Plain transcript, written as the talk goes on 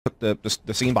took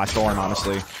the scene by storm,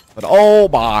 honestly. But oh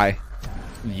my.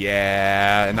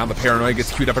 Yeah, and now the paranoia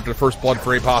gets queued up after the first blood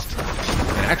for Apoth.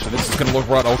 And actually, this is going to look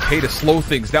right okay to slow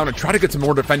things down and try to get some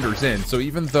more defenders in. So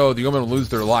even though the Omen will lose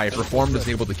their life, Reformed is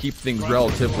able to keep things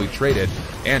relatively traded.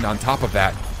 And on top of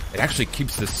that, it actually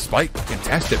keeps this spike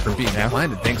contested from being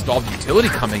planted thanks to all the utility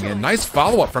coming in. Nice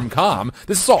follow-up from Com.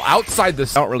 This is all outside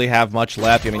this. Don't really have much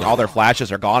left. I mean, all their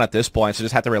flashes are gone at this point, so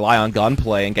just have to rely on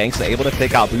gunplay. And Genghsta able to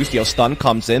take out Boostio. Stun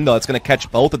comes in, though. It's going to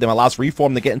catch both of them. Allows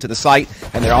Reform to get into the site.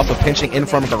 And they're also pinching in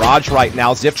from Garage right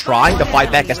now. XXiF trying to fight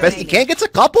back as best he can. Gets a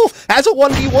couple. Has a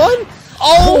 1v1.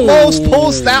 Almost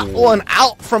pulls that one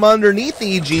out from underneath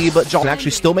EG, but John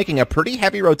actually still making a pretty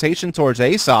heavy rotation towards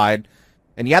A side.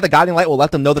 And yeah, the Guiding Light will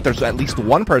let them know that there's at least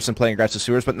one person playing aggressive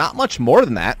sewers, but not much more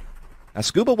than that. Now,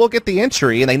 Skuba will get the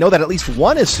entry, and they know that at least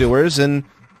one is sewers, and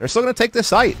they're still going to take this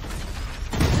site.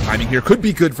 Timing here could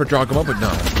be good for jawgemo, but no.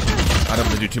 Not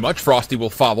able to do too much. Frosty will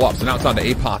follow up. So now it's on to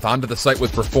Apoth, onto the site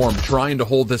with Reform, trying to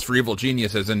hold this for Evil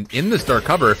Geniuses. And in this dark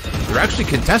cover, they're actually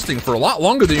contesting for a lot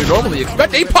longer than you normally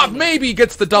expect. Apoth maybe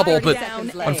gets the double, but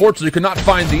unfortunately could not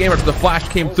find the aim after the flash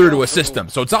came through to assist him.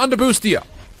 So it's on to Boostio.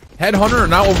 Headhunter, and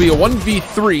now will be a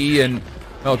 1v3, and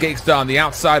well, Genghsta on the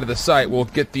outside of the site will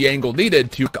get the angle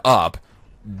needed to up.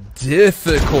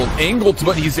 Difficult angle,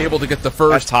 but he's able to get the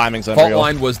first. That timing's unreal. Fault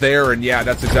line was there, and yeah,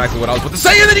 that's exactly what I was about to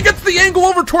say. And then he gets the angle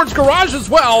over towards Garage as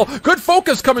well. Good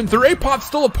focus coming through. Apoth's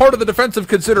still a part of the defensive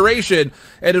consideration,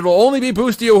 and it'll only be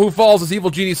Boostio who falls as Evil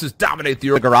Geniuses dominate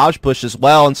the Garage push as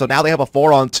well, and so now they have a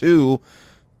 4-on-2.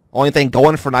 Only thing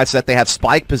going for Knights is that they have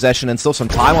spike possession and still some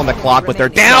time on the clock, but they're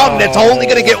down, and it's only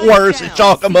going to get worse as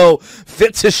jawgemo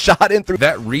fits his shot in through.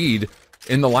 That read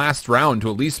in the last round to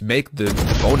at least make the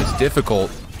bonus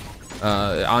difficult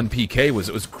on PK was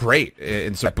great.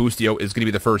 And so Boostio is going to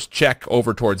be the first check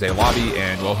over towards A lobby,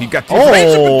 and well, he got the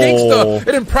range of Genghsta.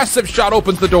 An impressive shot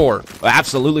opens the door.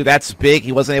 Absolutely, that's big.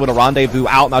 He wasn't able to rendezvous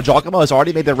out. Now jawgemo has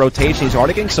already made the rotation. He's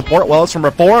already getting support wells from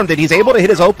Reformed, and he's able to hit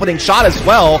his opening shot as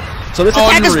well. So this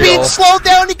attack is being slowed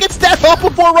down. He gets that up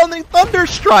before running Thunder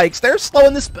Strikes. They're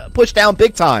slowing this push down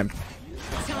big time.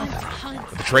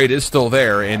 The trade is still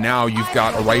there, and now you've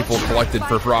got a rifle collected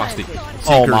for Frosty.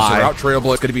 Seekers are out. Trailblaze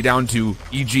going to be down to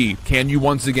EG. Can you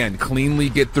once again cleanly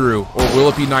get through, or will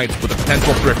it be Knights with a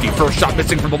potential thrifty? First shot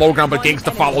missing from the low ground, but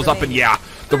Genghsta follows up, and yeah,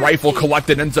 the rifle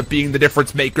collected ends up being the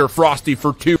difference maker. Frosty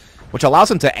for 2. Which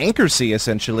allows him to anchor C,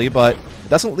 essentially, but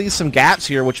doesn't leave some gaps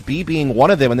here, which B being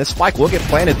one of them, and this spike will get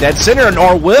planted dead center,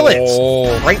 nor will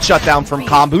it. Great shutdown from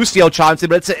Com. Boostio chimes in,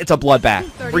 but it's a bloodbath.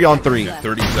 3-on-3.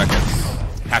 30 seconds.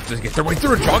 Have to get their way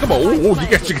through. Jawgemo, oh,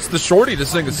 he actually gets the shorty to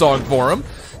sing a song for him.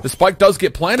 The spike does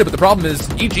get planted, but the problem is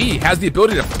EG has the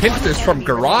ability to pinch this from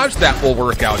Garage. That will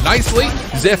work out nicely.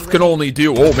 XXiF can only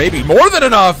do, maybe more than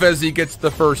enough as he gets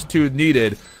the first 2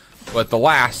 needed. But the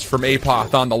last from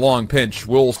Apoth on the long pinch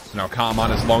will now calm on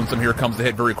his lonesome. Here comes the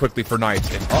hit very quickly for Knights.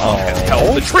 And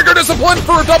held the trigger discipline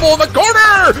for a double in the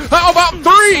corner. How about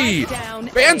 3?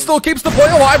 Ban still keeps the play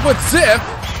alive with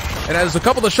XXiF. And as a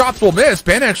couple of shots will miss,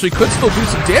 Ban actually could still do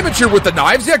some damage here with the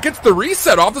knives. Yeah, gets the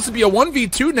reset off. This would be a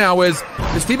 1v2 now as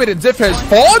his teammate XXiF has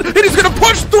fallen. And he's going to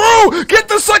push through. Get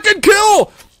the second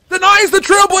kill. Denies the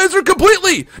Trailblazer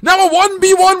completely. Now a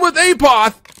 1v1 with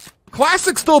Apoth.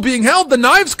 Classic still being held, the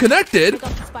knives connected,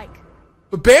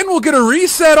 but Ban will get a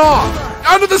reset off.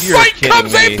 Onto the site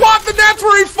comes Apoth, and that's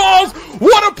where he falls.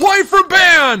 What a play from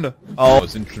Ban! Oh,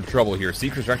 was in trouble here.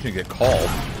 Seekers are actually going to get called.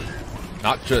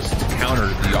 Not just to counter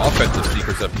the offensive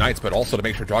Seekers of Knights, but also to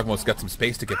make sure jawgemo's got some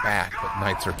space to get back. But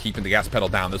Knights are keeping the gas pedal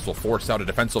down. This will force out a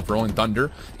defensive Rolling Thunder.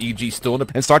 EG still in a...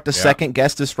 And start to second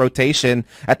guess this rotation.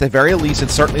 At the very least, it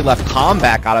certainly left Com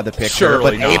back out of the picture.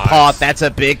 But Apoth, that's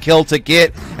a big kill to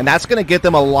get. And that's going to give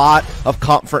them a lot of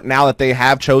comfort now that they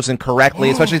have chosen correctly.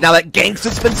 Especially now that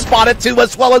Genghsta's been spotted too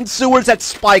as well. And Sewers at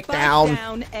spike down.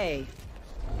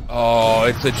 Oh,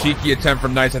 it's a cheeky attempt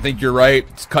from Knights. I think you're right.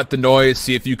 It's cut the noise,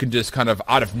 see if you can just kind of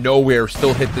out of nowhere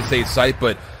still hit the safe site,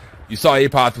 but you saw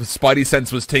Apoth with Spidey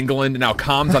sense was tingling, and now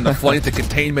Com's on the flank, the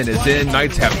containment is in.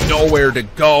 Knights have nowhere to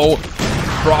go.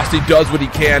 Frosty does what he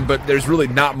can, but there's really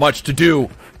not much to do.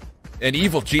 And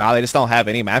Evil G... Nah, they just don't have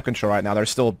any map control right now. They're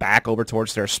still back over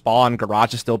towards their spawn.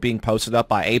 Garage is still being posted up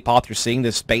by Apoth. You're seeing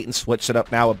this bait and switch set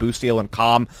up now with Boostio and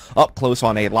Com up close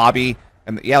on A lobby.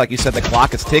 And yeah, like you said, the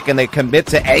clock is ticking. They commit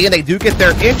to A, and they do get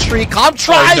their entry. Com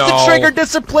tries to trigger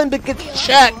discipline, but gets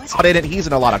checked. And he's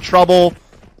in a lot of trouble,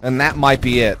 and that might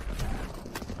be it.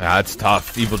 Yeah, it's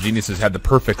tough. Evil Geniuses had the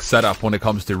perfect setup when it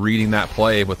comes to reading that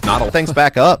play with not a... Things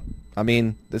back up. I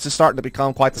mean, this is starting to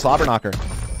become quite the slobber knocker.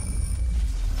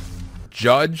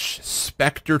 Judge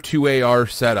Spectre 2AR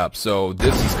setup. So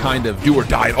this is kind of do or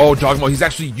die. Oh, jawgemo, he's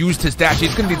actually used his dash.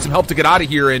 He's going to need some help to get out of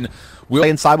here, and we'll play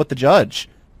inside with the Judge.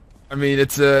 I mean,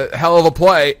 it's a hell of a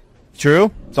play.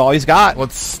 True. It's all he's got.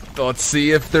 Let's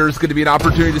see if there's going to be an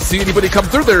opportunity to see anybody come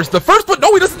through. There's the first, but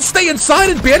no, he doesn't stay inside,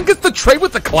 and Ban gets the trade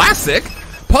with the classic.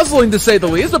 Puzzling to say the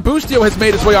least, but Boostio has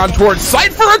made his way on towards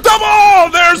site for a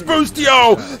double! There's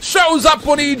Boostio! Shows up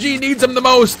when EG needs him the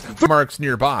most. Marks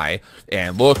nearby,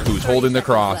 and look who's holding the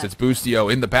cross. It's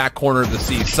Boostio in the back corner of the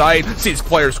C site. Sees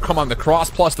players come on the cross,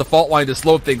 plus the fault line to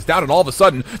slow things down, and all of a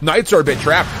sudden, Knights are a bit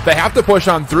trapped. They have to push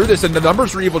on through this, and the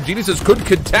numbers for Evil Geniuses could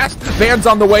contest. Van's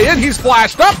on the way in, he's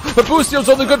flashed up, but Boostio's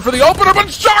only good for the opener, but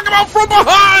Jawgemo from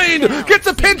behind! Gets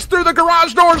a pinch through the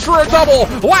garage doors for a double.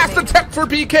 Last attempt for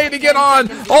PK to get on.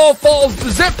 All falls to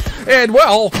zip, and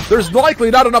well, there's likely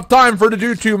not enough time for her to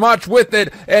do too much with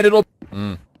it, and it'll...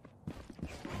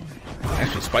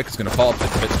 Actually, Spike is going to fall up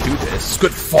a bit to this.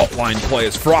 Good fault line play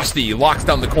as Frosty locks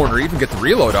down the corner, even get the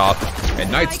reload off,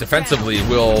 and Knights defensively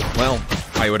will, well,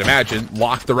 I would imagine,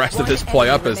 lock the rest of this play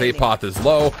up as Apoth is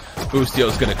low.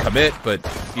 Boostio's going to commit, but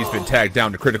he's been tagged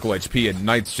down to critical HP, and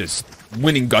Knights just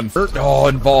winning gun first. Oh,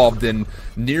 involved, and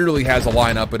nearly has a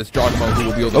lineup, but it's Jawgemo who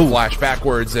will be able to flash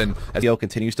backwards, and as Boostio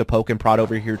continues to poke and prod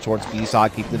over here towards B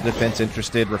side, keep the defense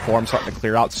interested. Reform starting to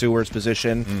clear out Sewer's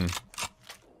position.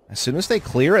 As soon as they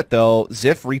clear it, though,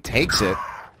 XXiF retakes it.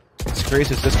 It's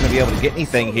curious if this going to be able to get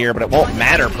anything here, but it won't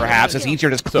matter, perhaps. It's easier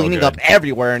just cleaning up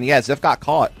everywhere, and yeah, XXiF got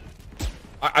caught.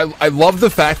 I love the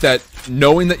fact that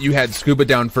knowing that you had Skuba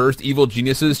down first, Evil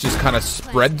Geniuses just kind of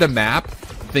spread the map,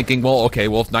 thinking, well, okay,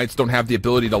 well, if Knights don't have the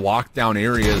ability to lock down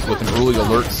areas with an early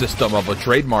alert system of a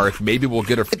trademark, maybe we'll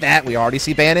get a... That, we already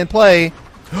see Ban in play.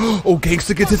 Oh,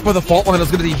 Genghsta gets hit by the fault line.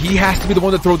 He has to be the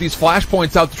one to throw these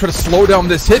flashpoints out to try to slow down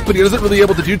this hit, but he doesn't really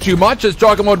able to do too much as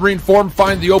Jawgemo and Reinform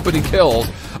find the opening kills.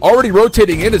 Already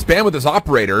rotating in is Ban with his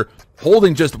operator,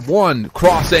 holding just one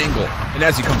cross angle. And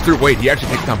as he comes through, wait, he actually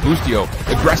takes down Boostio.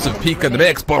 Aggressive peek in the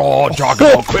mix, but oh,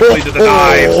 Jawgemo quickly to the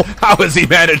knives. How has he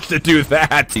managed to do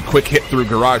that? The quick hit through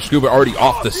Garage. Skuba already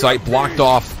off the site, blocked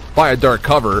off by a dark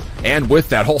cover, and with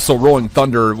that also Rolling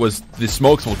Thunder was the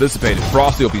smokes will dissipate, and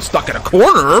Frosty will be stuck in a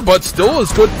corner, but still is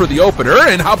good for the opener.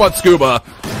 And how about Skuba?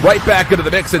 Right back into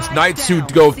the mix. It's Knights who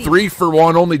go 3 for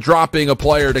 1, only dropping a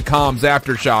player to Comms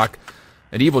Aftershock.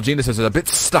 And Evil Genius is a bit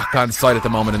stuck on site at the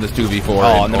moment in this 2v4.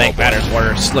 Oh, and to make matters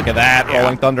worse, look at that. Yeah.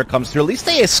 Rolling Thunder comes through. At least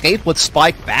they escape with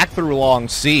Spike back through long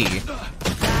C.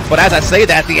 But as I say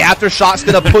that, the Aftershock's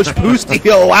going to push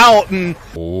Boostio out. And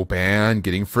oh, Ban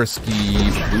getting frisky.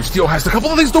 Boostio has a couple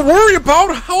of things to worry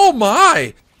about. Oh,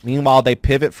 my. Meanwhile, they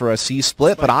pivot for a C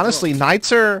split. But honestly,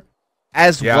 Knights are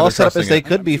as well set up as they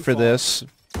could be for this.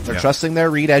 They're trusting their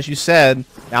read, as you said.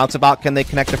 Now it's about can they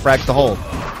connect the frags to hold.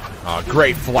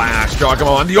 Great flash.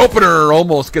 Jawgemo on the opener.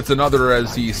 Almost gets another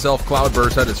as he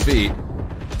self-cloudbursts at his feet.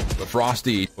 But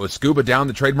Frosty with Skuba down,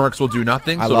 the trademarks will do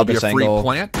nothing. So it'll be a free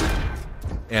plant.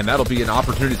 And that'll be an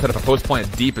opportunity to set up a post plant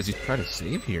deep as you try to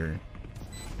save here.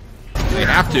 They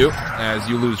have to, as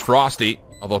you lose Frosty.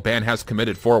 Although Ban has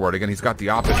committed forward. Again, he's got the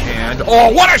opposite hand.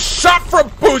 Oh, what a shot from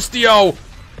Boostio!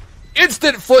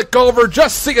 Instant flick over,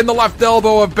 just seeing the left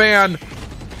elbow of Ban.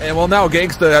 And well, now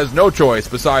Genghsta has no choice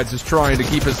besides just trying to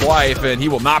keep his life, and he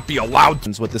will not be allowed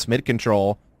to. With this mid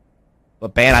control.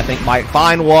 But Ban, I think, might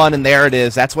find one, and there it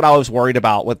is. That's what I was worried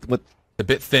about with a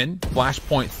bit thin,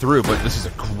 flashpoint through, but this is a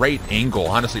great angle,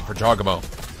 honestly, for Jawgemo.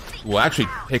 Will actually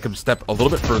take him step a little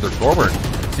bit further forward.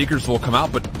 Seekers will come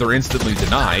out, but they're instantly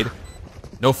denied.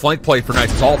 No flank play for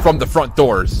Knights. It's all from the front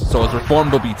doors, so as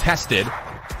Reformed will be tested.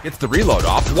 Gets the reload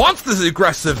off. Wants this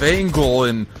aggressive angle,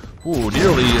 and ooh,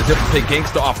 nearly is able to take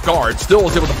Genghsta off guard. Still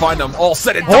is able to find them all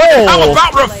set and done. Oh. How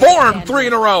about Reformed? 3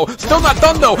 in a row. Still not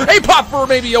done, though. Apoth for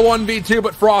maybe a 1v2,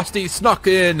 but Frosty snuck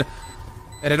in.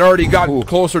 And had already gotten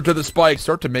closer to the spike.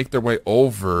 Start to make their way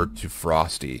over to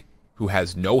Frosty, who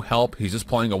has no help. He's just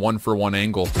playing a 1-for-1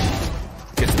 angle.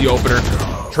 Gets the opener.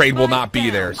 Trade will not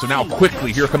be there. So now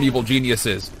quickly, here come Evil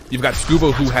Geniuses. You've got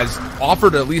Skuba, who has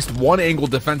offered at least one angle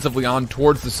defensively on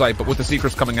towards the site, but with the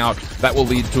Seekers coming out, that will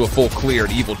lead to a full clear,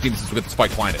 and Evil Geniuses will get the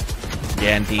spike planted.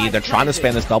 Yeah, indeed. They're trying to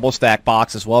spam this double stack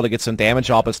box as well to get some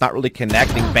damage off, but it's not really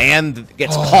connecting. Ban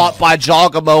gets caught by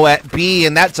Jawgemo at B,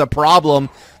 and that's a problem.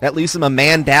 That leaves them a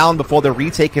man down before the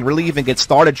retake can really even get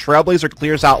started. Trailblazer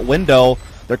clears out window.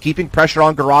 They're keeping pressure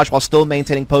on Garage while still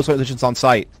maintaining post positions on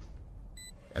site.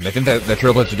 And I think that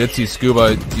Trailblazer did see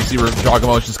Skuba. You see where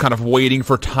Jawgemo is just kind of waiting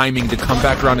for timing to come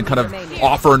back around and kind of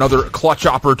offer another clutch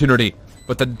opportunity.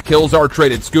 But the kills are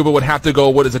traded. Skuba would have to go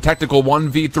what is a technical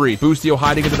 1v3. Boostio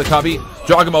hiding into the cubby.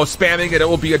 Jawgemo spamming it. It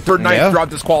will be a third knife drop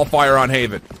disqualifier on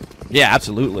Haven. Yeah,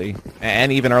 absolutely.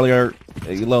 And even earlier,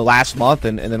 last month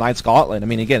in the Knights Gauntlet. I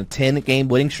mean, again, 10-game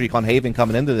winning streak on Haven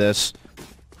coming into this.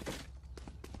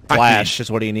 Flash is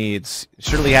what he needs.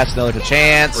 Surely has another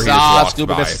chance.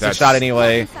 Skuba misses the shot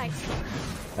anyway.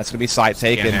 That's going to be sight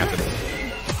taken.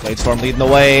 Bladestorm leading the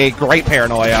way. Great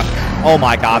paranoia. Oh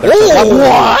my god.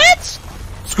 What?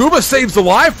 Skuba saves the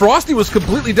life. Frosty was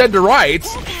completely dead to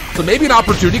rights. So maybe an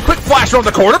opportunity. Quick flash around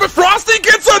the corner, but Frosty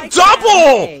gets a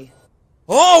double!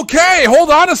 Okay, hold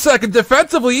on a second.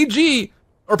 Defensively, EG,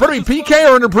 or pardon me, PK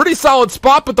are in a pretty solid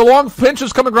spot, but the long pinch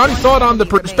is coming around. You saw it on the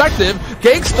perspective.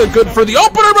 Genghsta good for the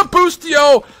opener, but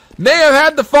Boostio may have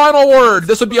had the final word.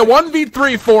 This would be a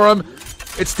 1v3 for him.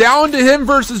 It's down to him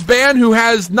versus Ban, who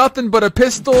has nothing but a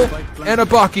pistol and a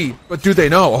Bucky. But do they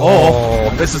know?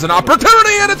 Oh, this is an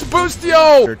opportunity, and it's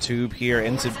Boostio! Tube here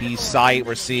into B site.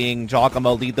 We're seeing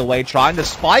jawgemo lead the way, trying to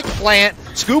spike plant.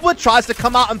 Skuba tries to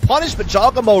come out and punish, but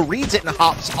jawgemo reads it and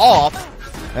hops off.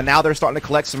 And now they're starting to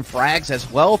collect some frags as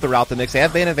well throughout the mix. They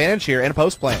have Ban advantage here and a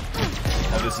post plant.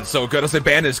 Oh, this is so good. I say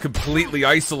Ban is completely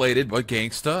isolated, but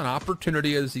Genghsta, an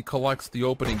opportunity as he collects the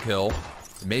opening kill.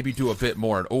 Maybe do a bit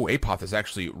more. Oh, Apoth is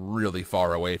actually really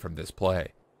far away from this play.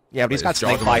 Yeah, but he's got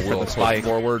snake bite for the spike.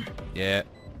 Forward. Yeah.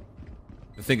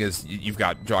 The thing is, you've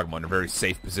got jawgemo in a very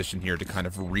safe position here to kind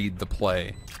of read the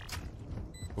play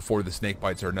before the snake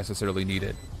bites are necessarily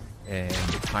needed. And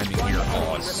the timing here,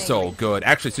 oh, is so good.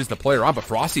 Actually, it's just the player on, but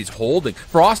Frosty's holding.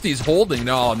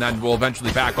 No, and then we'll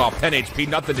eventually back off. 10 HP,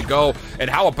 nothing to go. And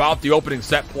how about the opening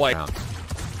set play?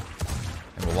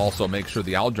 And we'll also make sure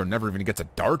the Aldro never even gets a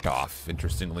dart off,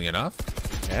 interestingly enough.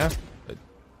 Yeah. The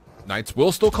Knights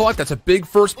will still collect. That's a big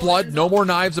first blood. No more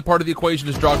knives. A part of the equation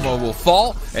as jawgemo will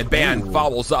fall. And Ban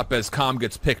follows up as Com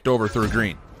gets picked over through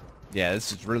green. Yeah,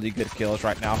 this is really good kills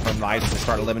right now from Knights to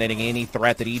start eliminating any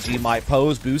threat that EG might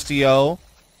pose. Boostio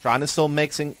trying to still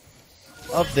mixing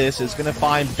of this is going to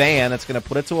find Ban. It's going to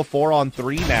put it to a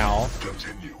 4-on-3 now.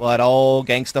 But, oh,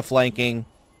 Genghsta flanking.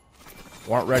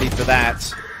 Weren't ready for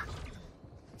that.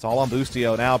 It's all on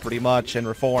Boostio now, pretty much, and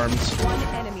reformed.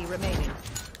 Enemy remaining.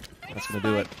 That's going to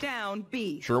do it. Down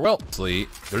B. Sure will.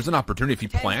 There's an opportunity if he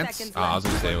plants. I was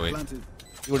going to say, wait.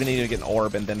 You would have needed to get an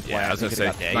orb and then plant. Yeah, I was going to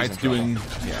say, Knight's doing...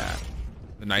 Yeah.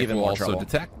 The Knight will also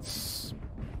detect.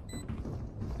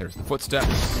 There's the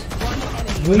footsteps.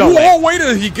 No, wait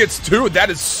till he gets two. That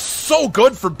is so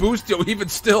good for Boostio, even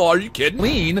still. Are you kidding?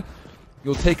 Lean.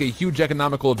 You'll take a huge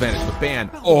economical advantage with Ban.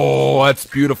 Oh, that's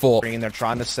beautiful. They're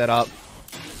trying to set up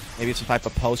maybe some type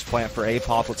of post plant for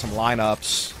Apoth with some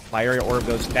lineups. My area orb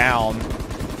goes down.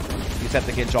 You just have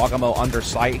to get jawgemo under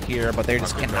sight here, but they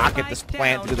just cannot get this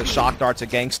plant through the shock darts of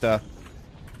Genghsta.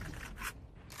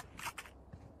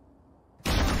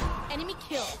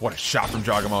 What a shot from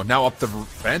jawgemo. Now up the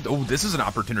vent. Oh, this is an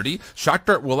opportunity. Shock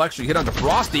dart will actually hit onto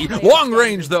Frosty. Long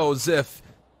range, though, XXiF.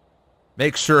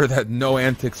 Make sure that no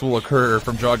antics will occur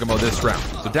from jawgemo this round.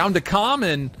 So down to Com,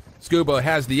 and Skuba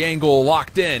has the angle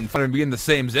locked in. Going to be in the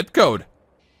same zip code.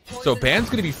 So Ban's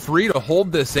going to be free to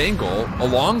hold this angle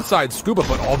alongside Skuba,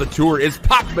 but all the tour is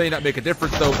popped. May not make a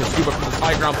difference, though, because Skuba from this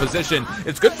high ground position.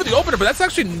 It's good for the opener, but that's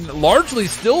actually largely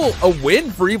still a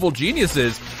win for Evil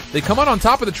Geniuses. They come out on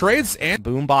top of the trades, and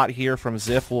Boombot here from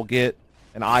XXiF will get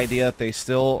an idea if they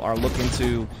still are looking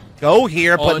to go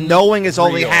here, but knowing is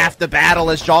only half the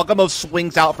battle as jawgemo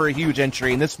swings out for a huge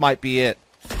entry, and this might be it.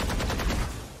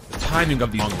 The timing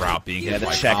of the long route being hit the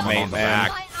by checkmate,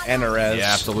 man. And a res.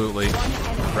 Yeah, absolutely.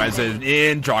 Resin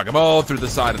in, jawgemo through the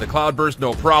side of the cloudburst,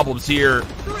 no problems here.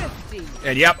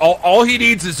 And yep, all he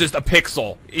needs is just a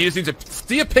pixel. He just needs to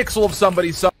see a pixel of somebody.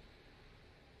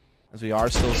 As we are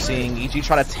still seeing EG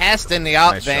try to test in the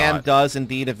up. Nice Van shot. Does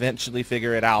indeed eventually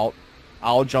figure it out.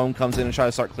 Aldro comes in and tries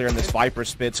to start clearing this Viper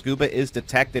spit. Skuba is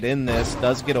detected in this.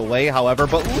 Does get away, however.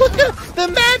 But look at the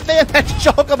madman that's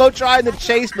jawgemo trying to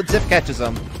chase, but XXiF catches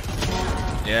him.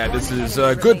 Yeah, this is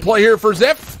a good play here for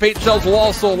XXiF. Paint shells will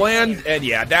also land. And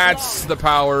yeah, that's the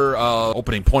power of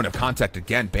opening point of contact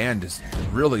again. Ban just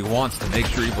really wants to make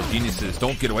sure Evil Geniuses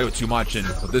don't get away with too much. And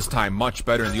this time, much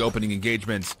better in the opening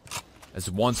engagements. As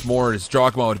once more, it's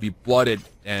jawgemo to be blooded,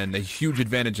 and a huge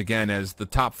advantage again as the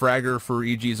top fragger for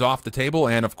EG is off the table,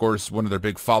 and of course, one of their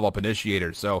big follow-up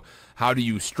initiators. So, how do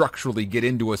you structurally get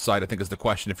into a site, I think is the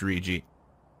question if you're EG.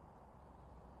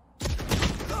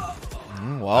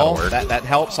 Well, that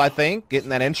helps, I think, getting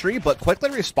that entry, but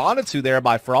quickly responded to there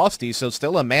by Frosty, so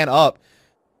still a man up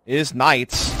is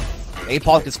Knights.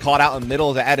 Apoth gets caught out in the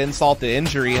middle to add insult to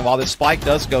injury, and while this spike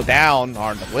does go down,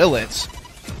 or will it?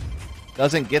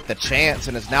 Doesn't get the chance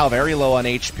and is now very low on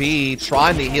HP,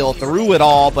 trying to heal through it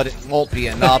all, but it won't be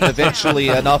enough. Eventually,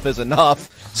 enough is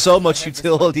enough. So much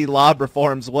utility lob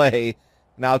reforms way.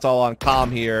 Now it's all on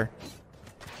Com here.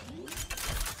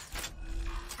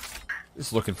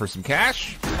 Just looking for some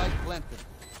cash.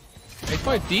 They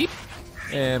fight deep,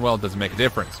 and well, it doesn't make a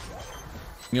difference.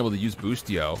 Being able to use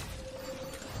Boostio,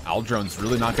 Aldron's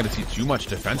really not going to see too much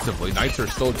defensively. Knights are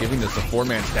still giving this a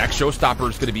 4-man stack. Showstopper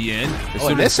is going to be in as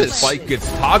soon as the spike gets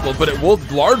toggled, but it will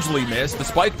largely miss. The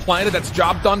spike planted, that's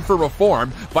job done for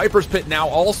Reformed. Viper's Pit now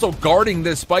also guarding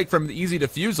this spike from the easy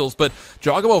defusals, but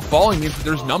jawgemo falling means that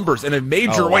there's numbers and a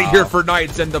major weight here for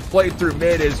Knights, and the play through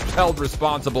mid is held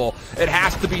responsible. It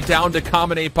has to be down to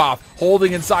Common Apoth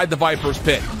holding inside the Viper's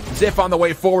Pit. XXiF on the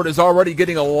way forward is already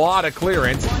getting a lot of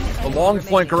clearance. The long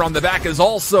flanker on the back is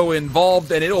also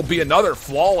involved, and it'll be another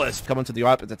flawless. Coming to the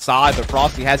opposite side, but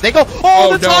Frosty has. They go.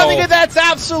 Oh, the timing of that's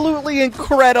absolutely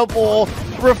incredible.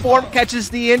 Reform catches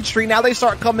the entry. Now they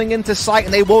start coming into sight,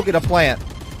 and they will get a plant.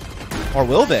 Or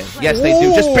will they? Yes, they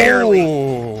do. Just barely.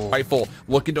 Rifle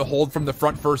looking to hold from the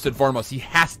front first and foremost. He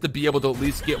has to be able to at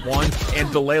least get one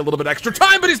and delay a little bit extra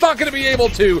time, but he's not going to be able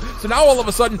to. So now all of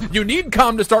a sudden, you need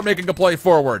Com to start making a play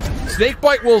forward.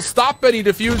 Snakebite will stop any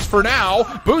defuse for now.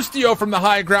 Boostio from the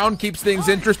high ground keeps things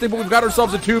interesting, but we've got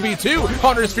ourselves a 2v2.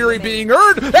 Hunter's Fury being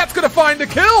earned. That's going to find a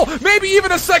kill. Maybe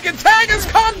even a second tag. Has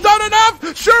Com done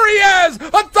enough? Sure he has.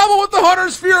 A double with the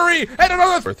Hunter's Fury. And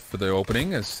another for the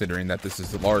opening, considering that this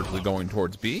is largely going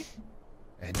towards B.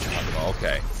 And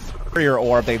okay. Warrior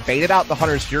Orb. They baited out the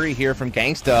Hunter's Fury here from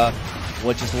Genghsta,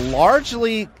 which is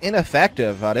largely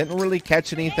ineffective. I didn't really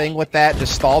catch anything with that.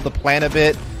 Just stalled the plan a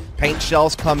bit. Paint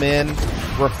shells come in.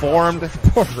 Reformed.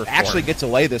 Actually gets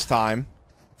away this time.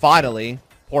 Finally.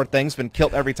 Poor thing's been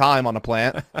killed every time on a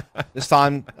plant. This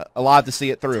time, alive to see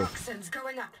it through.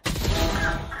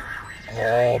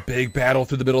 Oh, big battle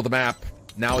through the middle of the map.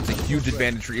 Now it's a huge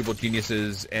advantage for Evil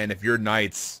Geniuses, and if you're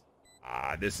Knights,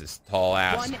 this is tall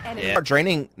ass. Yeah.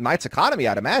 Draining Knight's economy,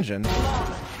 I'd imagine.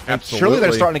 Absolutely. Surely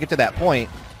they're starting to get to that point.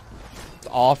 It's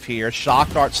off here.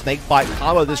 Shock Dart, Snakebite,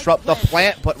 combo, disrupt the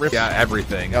plant, but... Yeah,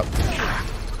 everything. Yep.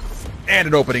 And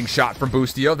an opening shot from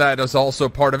Boostio. That is also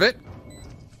part of it.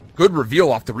 Good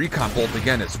reveal off the recon bolt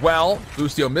again as well.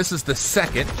 Boostio misses the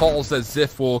second. Falls as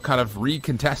XXiF will kind of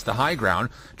recontest the high ground.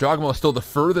 jawgemo is still the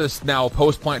furthest now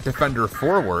post-plant defender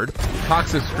forward.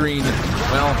 Toxic screen,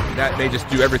 well, that may just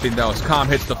do everything though. As Com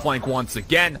hits the flank once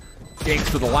again.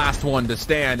 Genghsta the last one to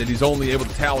stand, and he's only able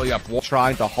to tally up one.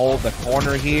 Trying to hold the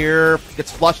corner here.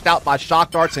 Gets flushed out by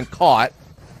shock darts and caught.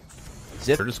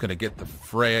 XXiF. They're just going to get the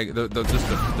frag, just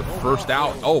the first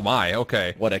out. Oh my,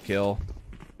 okay. What a kill.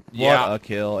 Yeah. What a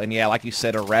kill. And yeah, like you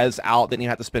said, a res out. Didn't even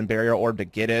have to spend barrier orb to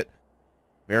get it.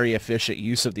 Very efficient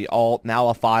use of the ult. Now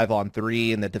a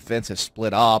 5-on-3, and the defense is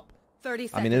split up. 30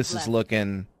 seconds I mean, this is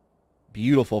looking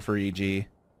beautiful for EG.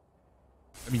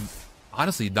 I mean,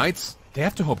 honestly, Knights, they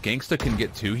have to hope Genghsta can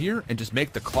get 2 here and just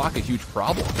make the clock a huge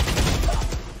problem.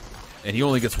 And he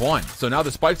only gets 1. So now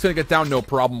the spike's going to get down, no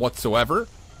problem whatsoever.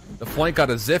 The flank out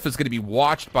of XXiF is going to be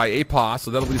watched by Apoth,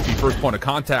 so that'll at least be first point of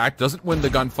contact. Doesn't win the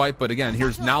gunfight, but again,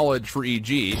 here's knowledge for EG.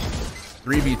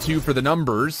 3v2 for the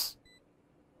numbers.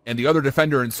 And the other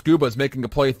defender in Skuba is making a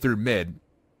play through mid.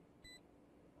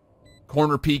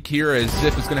 Corner peek here as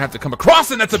XXiF is going to have to come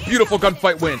across, and that's a beautiful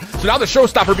gunfight win. So now the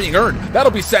showstopper being earned.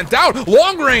 That'll be sent out.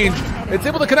 Long range. It's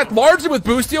able to connect largely with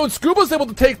Boostio, and Skuba's able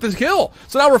to take the kill.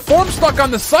 So now Reform stuck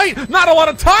on the site. Not a lot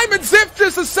of time, and XXiF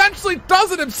just essentially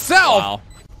does it himself. Wow.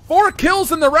 4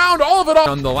 kills in the round, all of it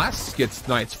on the last gets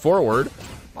Knights forward.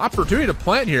 Opportunity to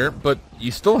plant here, but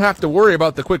you still have to worry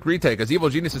about the quick retake as Evil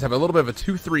Geniuses have a little bit of a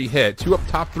 2-3 hit. 2 up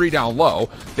top, 3 down low.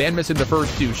 Van missing the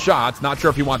first 2 shots. Not sure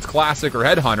if he wants Classic or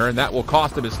Headhunter, and that will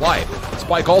cost him his life.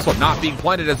 Spike also not being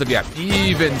planted as of yet.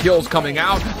 Even kills coming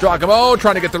out. jawgemo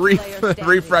trying to get the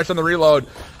refresh on the reload.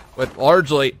 But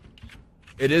largely,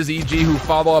 it is EG who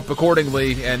follow up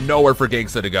accordingly, and nowhere for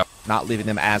Genghsta to go. Not leaving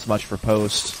them as much for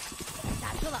post.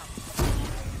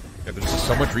 Yeah, there's just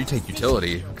so much retake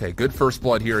utility. Okay, good first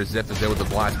blood here as XXiF is able to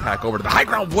blast pack over to the high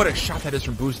ground. What a shot that is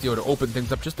from Boostio to open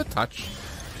things up just a touch.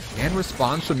 And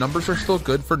responds, so numbers are still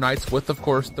good for Knights with, of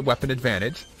course, the weapon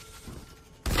advantage.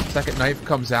 Second knife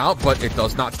comes out, but it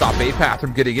does not stop Apoth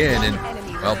from getting in. And,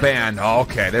 well, ban.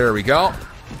 Okay, there we go.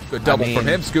 Good double from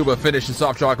him. Skuba finishes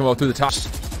off jawgemo through the top.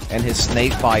 And his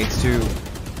snake bites to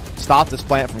stop this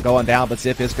plant from going down, but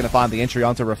XXiF is going to find the entry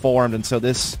onto Reformed, and so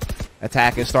this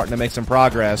attack is starting to make some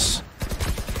progress.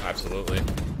 Absolutely.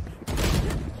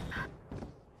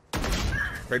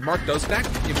 Trademark does stack,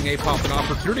 giving Apoth an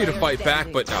opportunity to fight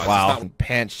back, but no, wow, it's not.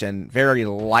 Pinched and very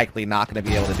likely not going to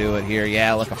be able to do it here.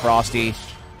 Yeah, look at Frosty.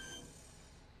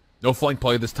 No flank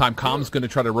play this time. Com's going to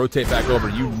try to rotate back over.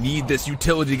 You need this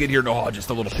utility to get here. No, just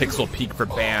a little pixel peek for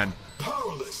ban.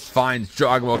 Finds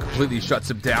jawgemo, completely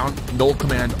shuts him down. Null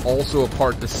command also a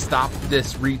part to stop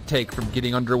this retake from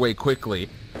getting underway quickly.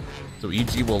 So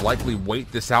EG will likely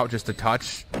wait this out just a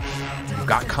touch. You've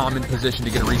got Calm in position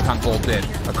to get a recon bolt in.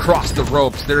 Across the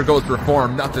ropes, there goes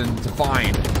Reform, nothing to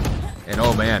find. And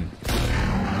oh man,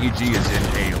 EG is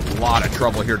in a lot of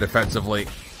trouble here defensively.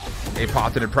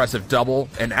 Apotheon impressive double,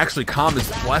 and actually Calm is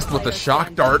blessed with the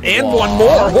shock dart, and one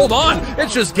more, hold on,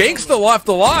 it's just Genghsta left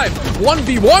alive.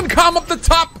 1v1, Calm up the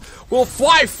top, will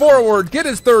fly forward, get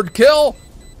his third kill,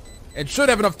 and should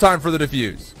have enough time for the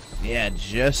defuse. Yeah,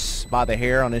 just by the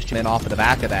hair on his chin off of the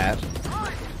back of that.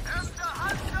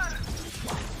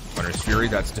 Runner's Fury,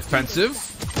 that's defensive.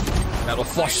 That'll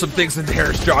flush some things in there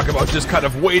as jawgemo just kind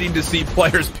of waiting to see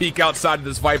players peek outside of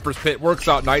this Viper's pit. Works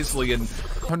out nicely, and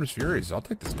Runner's Furies, I'll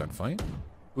take this gunfight.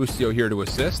 Boostio here to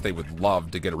assist. They would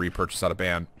love to get a repurchase out of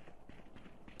Ban.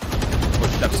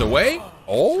 Push steps away.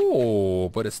 Oh,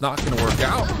 but it's not going to work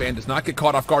out. Ban does not get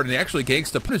caught off guard, and actually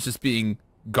Genghsta is just being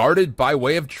guarded by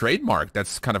way of trademark.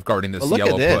 That's kind of guarding this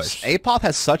yellow push. Apoth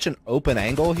has such an open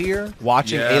angle here,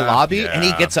 watching A lobby, and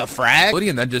he gets a frag.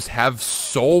 And then just have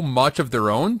so much of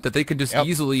their own that they can just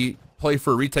easily play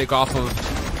for a retake off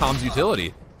of Calm's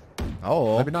utility.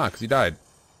 Oh. Maybe not, because he died.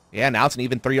 Yeah, now it's an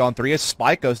even 3-on-3 as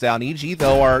Spike goes down. EG,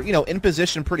 though, are, in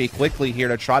position pretty quickly here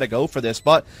to try to go for this.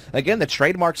 But, again, the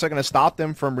trademarks are going to stop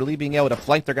them from really being able to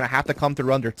flank. They're going to have to come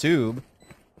through under tube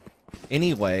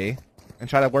anyway and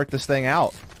try to work this thing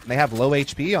out. And they have low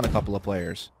HP on a couple of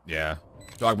players. Yeah.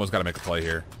 jawgemo's got to make a play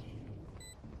here.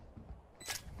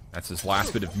 That's his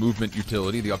last bit of movement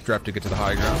utility, the updraft to get to the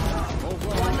high ground.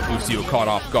 Boostio caught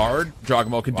off guard.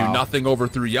 jawgemo can do nothing over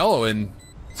through yellow, and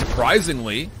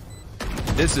surprisingly,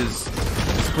 this is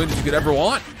as clean as you could ever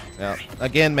want. Yeah.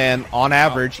 Again, man, on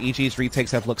average, EG's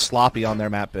retakes have looked sloppy on their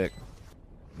map pick.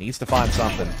 Needs to find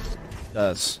something.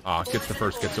 Does. Gets the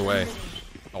first, gets away.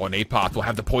 Oh, and Apoth will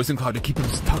have the poison cloud to keep him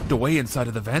tucked away inside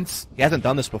of the vents. He hasn't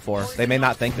done this before. They may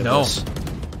not think of this.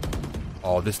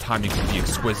 Oh, this timing can be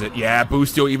exquisite. Yeah,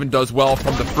 Boostio even does well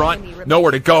from the front.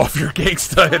 Nowhere to go if you're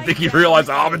Genghsta. I think he realized,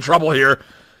 I'm in trouble here.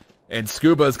 And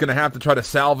Skuba is going to have to try to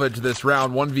salvage this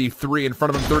round. 1v3 in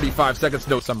front of him, 35 seconds.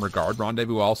 No, some regard.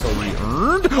 Rendezvous also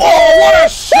re-earned. Oh, what a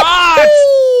shot!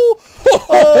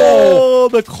 Oh,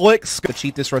 the clicks. To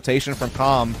cheat this rotation from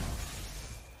Calm.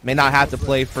 May not have to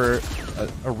play for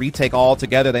a retake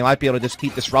altogether. They might be able to just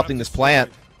keep disrupting this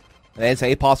plant. And as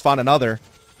Apoth found another.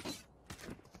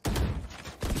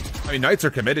 I mean, Knights are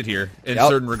committed here in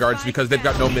certain regards because they've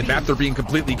got no mid-map. They're being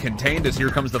completely contained as here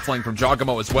comes the flank from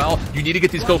jawgemo as well. You need to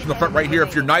get these kills from the front right here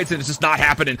if you're Knights, and it's just not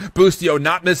happening. Boostio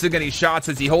not missing any shots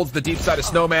as he holds the deep side of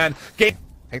Snowman. Take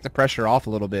the pressure off a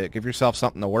little bit. Give yourself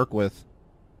something to work with.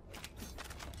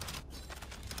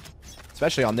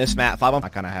 Especially on this map. 5 I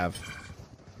kind of have.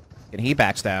 Can he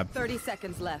backstab? 30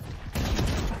 seconds left.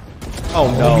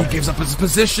 Oh, no. He gives up his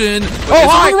position.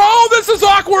 Oh, this is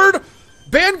awkward!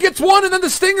 Ban gets one, and then the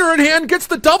Stinger in hand gets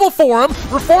the double for him.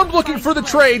 Reformed looking for the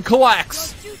trade,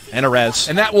 collects. And a res.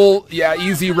 And that will,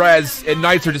 easy res. And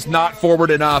Knights are just not forward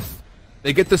enough.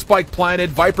 They get the spike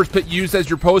planted. Viper's Pit used as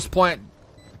your post-plant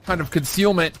kind of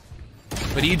concealment.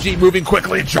 But EG moving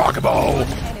quickly, and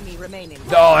jawgemo.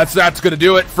 Oh, that's going to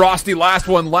do it. Frosty, last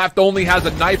one left, only has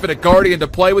a knife and a guardian to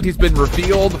play with. He's been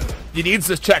revealed. He needs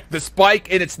to check the spike,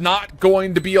 and it's not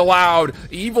going to be allowed.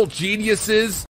 Evil geniuses